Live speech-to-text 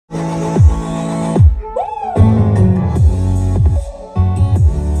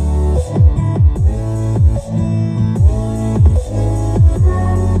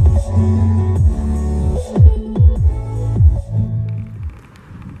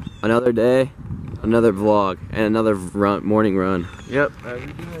Another day, another vlog, and another morning run. Yep,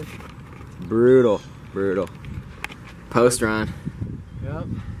 every day. Brutal. Post run. Yep.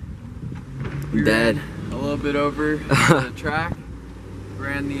 Dead. A little bit over the track.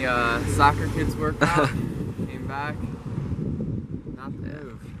 Ran the soccer kids workout. Came back. Not the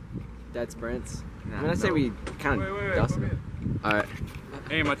move. Dead sprints. Nah, I'm gonna say we kind of dusted it. Alright.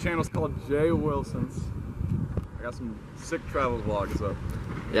 Hey, my channel's called Jay Wilson's. I got some sick travel vlogs up.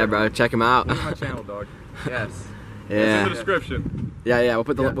 Yeah, bro, check him out. Look at my channel, dog. Yes. It's in Yeah. the description. Yeah. We'll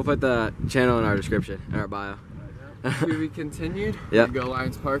put the channel in our description, in our bio. To be continued. Yep. We go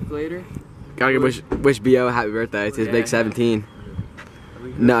Lions Park later. Gotta wish Bo a happy birthday. It's his big 17.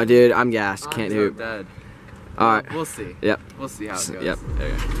 No, dude, I'm gassed. I'm Can't so hoop. dead. Alright. We'll see. Yep. We'll see how it goes. Yep. There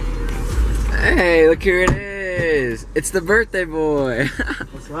you go. Hey, look who it is. It's the birthday boy.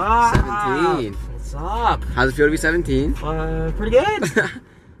 What's up? 17. What's up? How's it feel to be 17? Pretty good.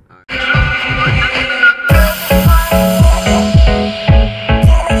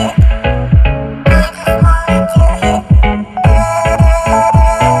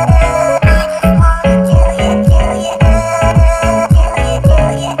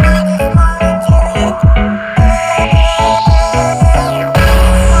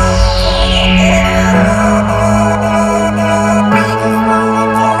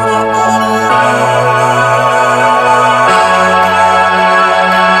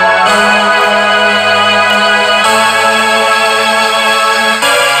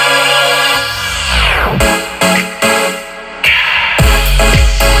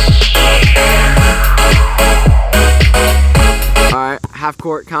 Half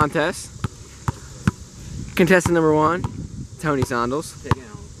court contest. Contestant number 1, Tony Sondels.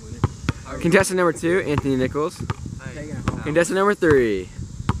 Contestant number 2, Anthony Nichols. Contestant number 3,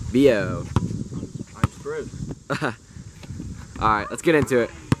 Bo. I'm screwed. Alright, let's get into it.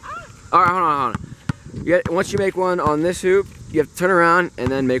 Alright, hold on. Once you make one on this hoop, you have to turn around and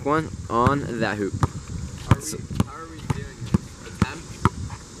then make one on that hoop. How are we doing this? Attempt?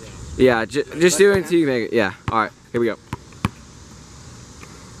 Yeah, just do it until you make it. Yeah, alright, here we go.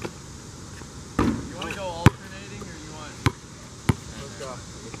 You want to go alternating or you want... Let's go.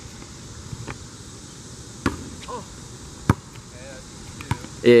 Oh.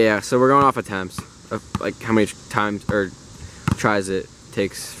 Okay, Yeah, so we're going off attempts. Of like how many times or tries it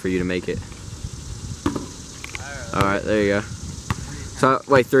takes for you to make it. Alright, there you go. So,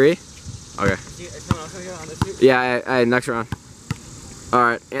 wait, 3? Okay. Is someone else gonna go on this hoop? Yeah, I next round.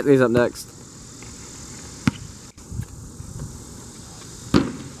 Alright, Anthony's up next.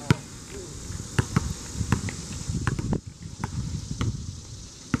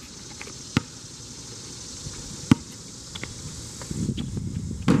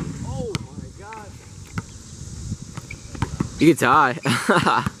 Oh my god. You can tie.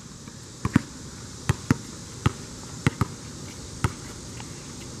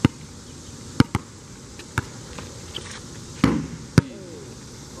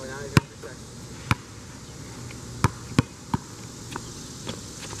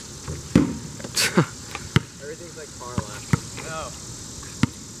 Everything's like far left. No.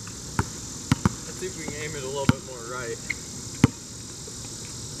 Let's see if we can aim it a little bit more right.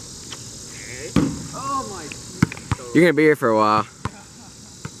 Oh my. You're gonna be here for a while.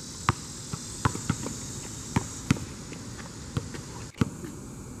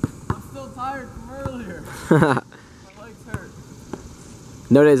 I'm still tired from earlier. My legs hurt.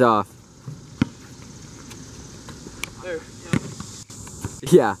 No days off. There.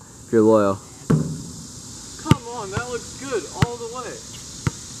 Yeah, if you're loyal. Come on, that looks good all the way.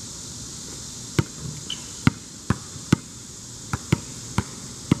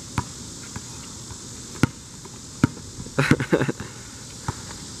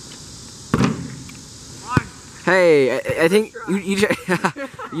 Hey, I think you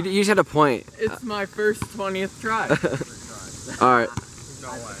just had a point. It's my first 20th try. Alright,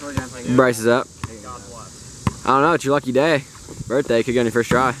 Bryce is up. I don't know, it's your lucky day. Birthday, could go on your first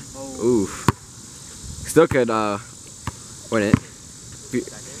try. Oof. Still could win it.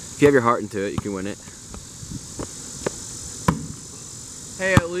 If you have your heart into it, you can win it.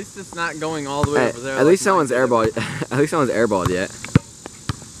 Hey, at least it's not going all the way Hey, over there. at least someone's airballed. At least someone's airballed yet.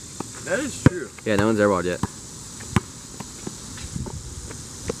 That is true. Yeah, no one's airballed yet.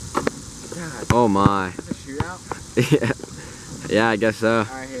 God. Oh my. Is this a shootout? Yeah, I guess so.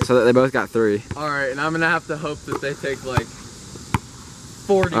 Alright, here. So they both got 3. Alright, and I'm gonna have to hope that they take like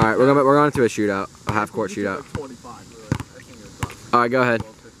 40. All right, we're going to a shootout, a half court shootout. 25, really. I think it was about All right, go ahead.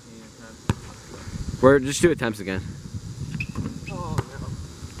 12, 15, 10. We're just 2 attempts again. Oh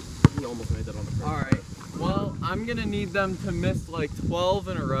no. You almost made that on the first. Alright, Well, I'm gonna need them to miss like 12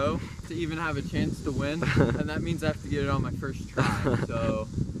 in a row to even have a chance to win, and that means I have to get it on my first try. So,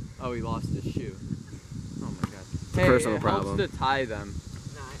 oh, he lost his shoe. Oh my god. Hey, Personal it problem. helps to tie them.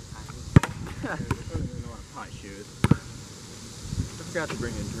 I don't even know how to tie shoes. I forgot to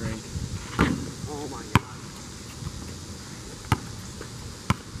bring a drink. Oh my god.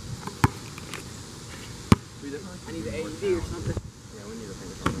 I need the AED or something. Yeah, we need to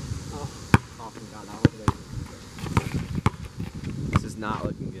think of something. Oh, thank God, This is not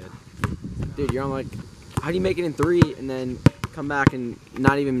looking good. Dude, you're on like, how do you make it in 3 and then come back and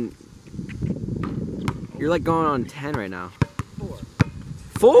not even, you're like going on 10 right now. 4.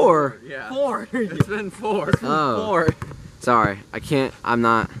 4? Yeah. 4. It's been 4. Oh. 4. Sorry, I can't, I'm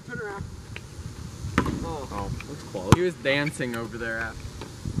not. Turn around. Oh, that's close. He was dancing over there after.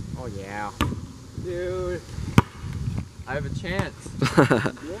 Oh yeah. Dude. I have a chance.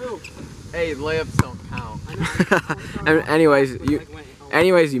 Whoa. Hey, layups don't count. I know. And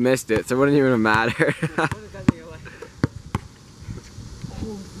anyways, you missed it, so it wouldn't even matter. What is that thing like?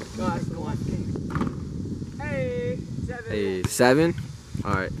 Oh God, come on. Hey, 7. Hey, 7?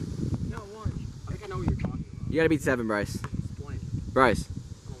 Alright. No, 1. I think I know what you're talking about. You gotta beat 7, Bryce. Explain. Bryce.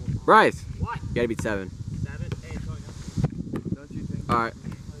 Bryce! What? You gotta beat 7. 7? Hey, Antonio. Don't you think? Alright.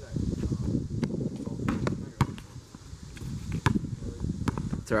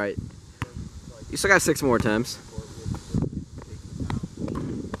 That's alright. You still got 6 more attempts.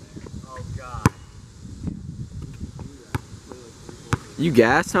 Oh God. You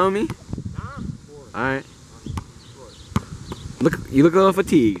gassed, homie? Nah. Alright. You look a little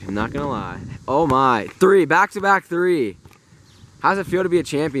fatigued, I'm not gonna lie. Oh my. 3, back-to-back 3. How's it feel to be a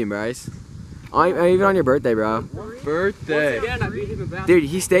champion, Bryce? Even on your birthday, bro. Birthday. Once again, I beat him in basketball. Dude,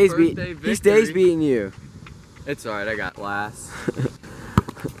 he stays Birthday victory. beating you. It's alright, I got last.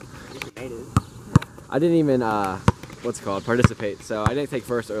 I didn't even participate, so I didn't take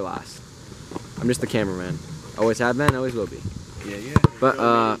first or last. I'm just the cameraman. Always have been, always will be. Yeah. But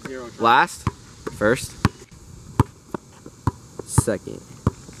last, first, second.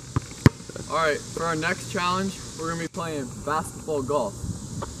 Alright, for our next challenge, we're going to be playing basketball golf.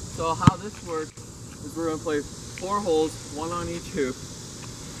 So how this works is we're going to play 4 holes, 1 on each hoop.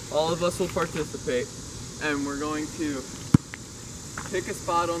 All of us will participate, and we're going to pick a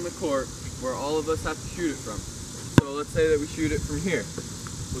spot on the court where all of us have to shoot it from. So let's say that we shoot it from here.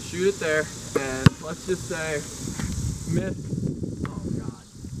 We'll shoot it there, and let's just say, miss. Oh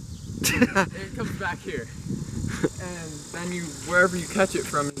God. It comes back here. And then wherever you catch it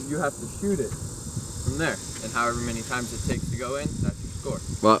from, you have to shoot it from there. And however many times it takes to go in, that's your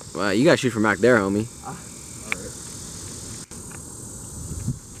score. Well, you gotta shoot from back there, homie. Alright.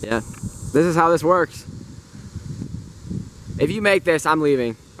 Yeah. This is how this works. If you make this, I'm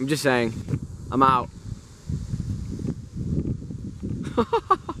leaving. I'm just saying. I'm out.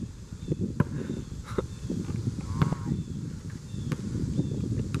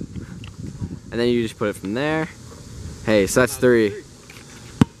 And then you just put it from there. Hey, so that's 3.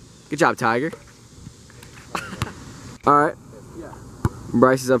 Good job, Tiger. Alright.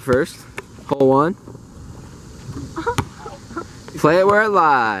 Bryce is up first. Hole 1. Play it where it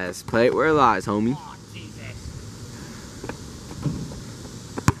lies. Play it where it lies, homie. Oh, Jesus.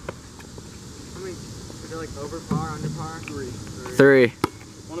 How many? Is it like over par, under par? 3. 3.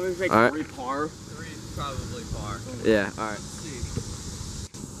 One of them make All right. 3 par. 3 is probably par. Yeah, alright. Let's see.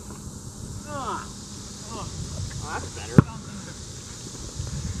 Oh, that's better.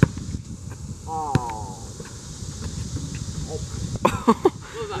 Oh. What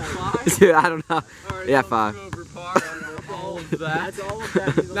was that, 5? Dude, I don't know. Alright, Yeah, so 5. 2 over par and all of that. That's all of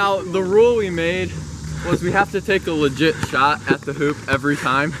that. Now, the rule we made was we have to take a legit shot at the hoop every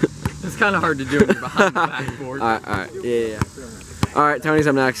time. It's kind of hard to do when you're behind the backboard. Alright. Yeah. Alright, Tony's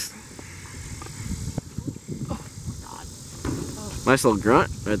up next. Nice little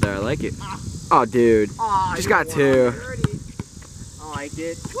grunt right there. I like it. Oh, dude. Oh, Just you got won 2. already. I like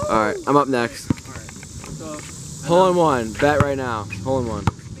it. Alright, I'm up next. So, Hole in 1. Bet right now. Hole in 1.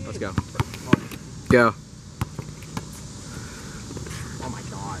 Let's go. Go. Oh my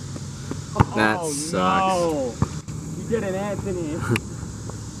God. That sucks. No. You did an Anthony.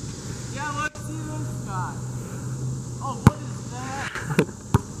 yeah, let's see this guy. Oh, what is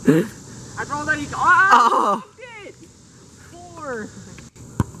that? I throw that he. Oh! Oh! He did. 4.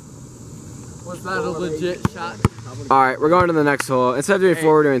 Was that a legit shot? Alright, we're going to the next hole. Instead of doing 4,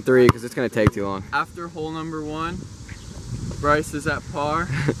 we're doing 3 because it's going to take too long. After hole number 1, Bryce is at par.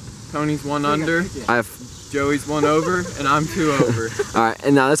 Tony's 1 under. I have. Joey's 1 over, and I'm 2 over. Alright,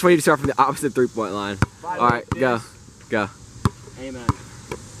 and now that's when you start from the opposite 3-point line. Alright, go. Go. Amen.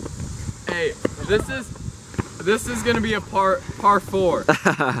 Hey, this is This is gonna be a par 4.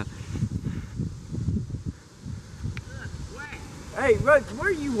 Hey, where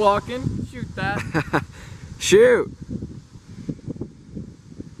are you walking? Shoot that. Shoot.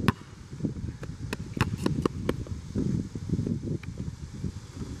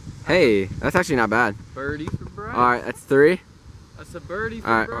 Hey, that's actually not bad. Birdie for Bryce. All right, that's 3. That's a birdie for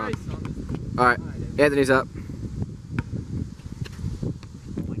All right. Bryce. All right, Anthony's up.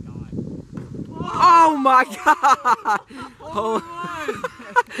 Oh my God! Hold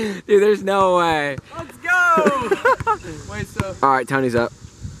Dude, there's no way. Let's go! Wait, so. All right, Tony's up.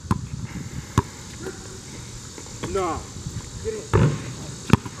 No. Get it.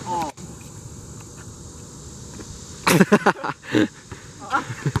 Oh.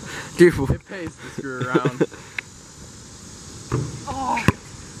 Dude, It pays to screw around. Oh.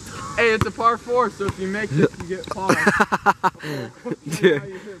 Hey, it's a par 4, so if you make this, you get par. Dude. Now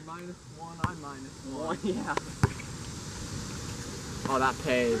you hit -1, I'm -1. Yeah. Oh, that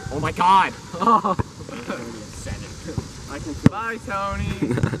paid. Oh my God. Oh. I can Bye, Tony.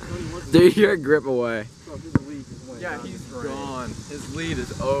 Dude, you're a grip away. Yeah, he's gone. His lead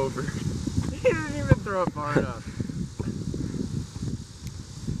is over. He didn't even throw it far enough.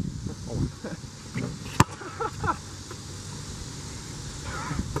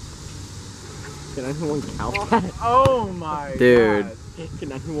 Can anyone count that? Oh my Dude. God.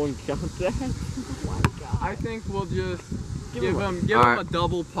 Can anyone count that? Oh my God. I think we'll just give All him right. a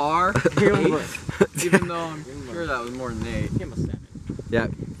double par. Give him 8, even though I'm sure that was more than 8. Give him a 7.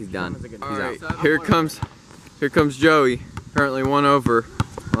 Yep, he's done. That was a good He's All out. right, out. here comes Joey. Currently 1 over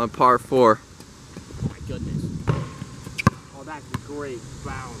on par 4. Oh my goodness. Oh, that's a great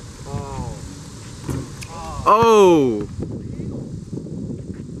bounce. Oh. Oh!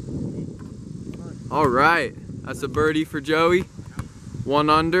 All right, that's a birdie for Joey. 1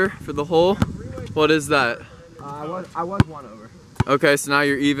 under for the hole. What is that? I was 1 over. Okay, so now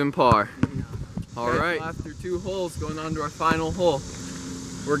you're even par. All right. After 2 holes, going on to our final hole,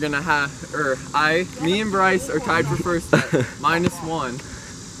 we're gonna have, me and Bryce are tied for first at -1.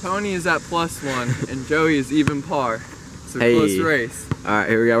 Tony is at +1, and Joey is even par. It's a close race. All right,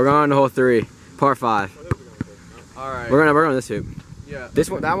 here we go. We're going on to hole 3, par 5. All right. We're on this hoop. Yeah.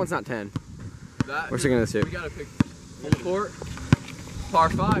 That one's not 10. We're sticking to this hoop. We gotta pick full court. Par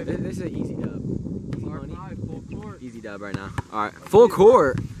 5. This is an easy dub. Par 5, full court. Easy dub right now. All right, full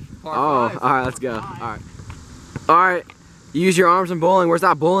court. Par Oh, 5. all right, let's go. All right. All right, use your arms in bowling. Where's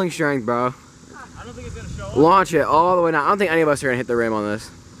that bowling strength, bro? I don't think it's going to show up. Launch it all the way down. I don't think any of us are gonna hit the rim on this.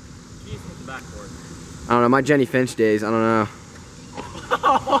 Jeez, hit the backboard. I don't know, my Jenny Finch days, I don't know.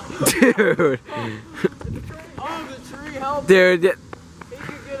 Dude. Oh, the tree helped. Dude, He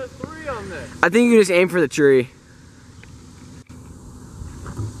could get a 3 on this. I think you can just aim for the tree.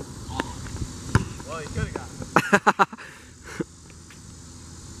 Well, he could have got it.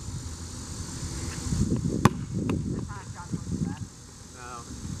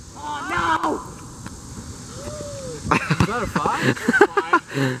 Is that a 5?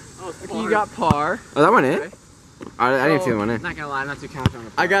 You got par. Oh, that went in? Okay. I didn't feel it went in. Not gonna lie, I'm not too confident on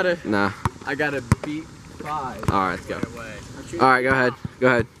the I gotta No. beat 5. All right, let's go. Right away. All right, go ahead. Go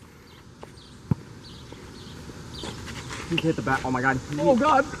ahead. He hit the back. Oh my God. Oh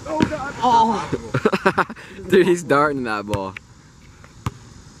God! Oh God! Oh. Dude, he's darting that ball.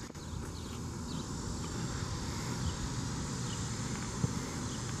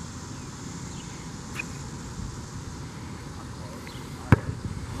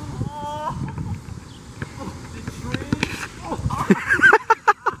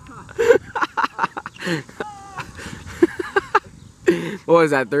 What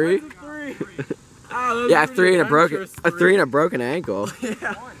was that, 3? Yeah, 3 and a broken ankle.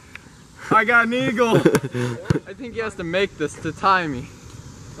 Yeah. I got an eagle. I think he has to make this to tie me.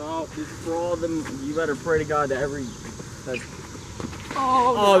 So, for all of them, you better pray to God that every.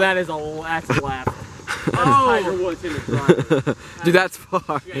 Oh, that is that's left. Oh. Tiger Woods in the driver. Dude, that's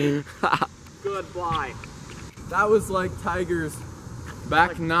far. Goodbye. That was like Tiger's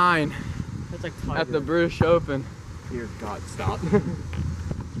back 9 That's like Tiger. at the British Open. Dear God, stop. He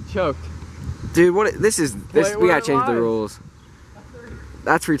choked. Dude, what? This is this. Wait, We gotta what change the line? rules.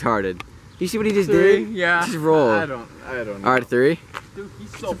 That's retarded. You see what he just 3? did? Yeah. Just roll. I don't know. All right, 3. Dude,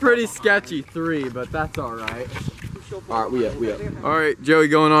 he's It's a pretty sketchy 3, but that's all right. All right, we up. All right, Joey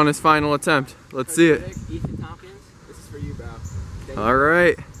going on his final attempt. Let's see it. Ethan Tompkins, this is for you, bro. All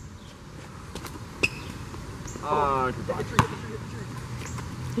right. Goodbye.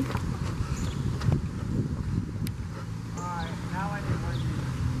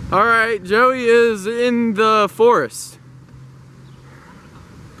 All right, Joey is in the forest.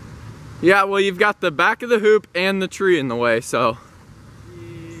 Yeah, well, you've got the back of the hoop and the tree in the way, so.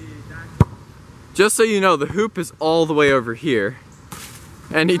 Just so you know, the hoop is all the way over here.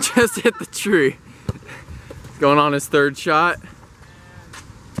 And he just hit the tree. Going on his third shot.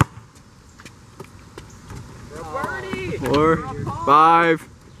 4, 5,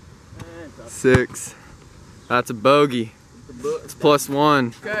 6. That's a bogey. It's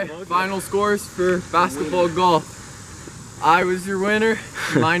 +1. Okay, final scores for basketball golf. I was your winner,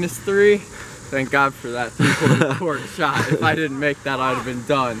 -3. Thank God for that 3/4 court shot. If I didn't make that, I'd have been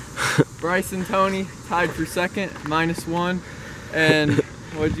done. Bryce and Tony tied for second, -1. And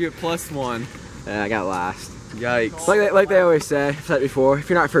what'd you get, +1? Yeah, I got last. Yikes. Like they always say, I've said it before, if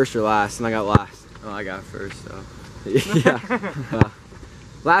you're not first, you're last, and I got last. Oh, I got first, so. Yeah.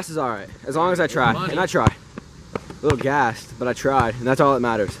 Last is alright, as long as I try. And I try. A little gassed, but I tried, and that's all that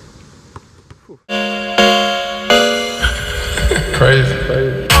matters. Whew. Crazy.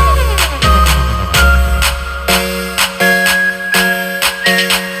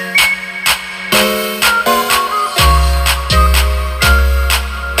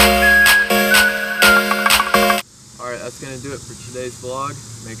 Alright, that's gonna do it for today's vlog.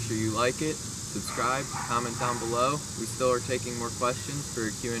 Make sure you like it, subscribe, comment down below. We still are taking more questions for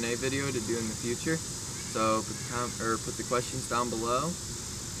a Q&A video to do in the future. So put the questions down below.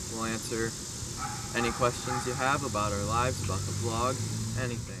 We'll answer any questions you have about our lives, about the vlog,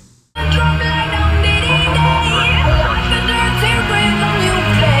 anything.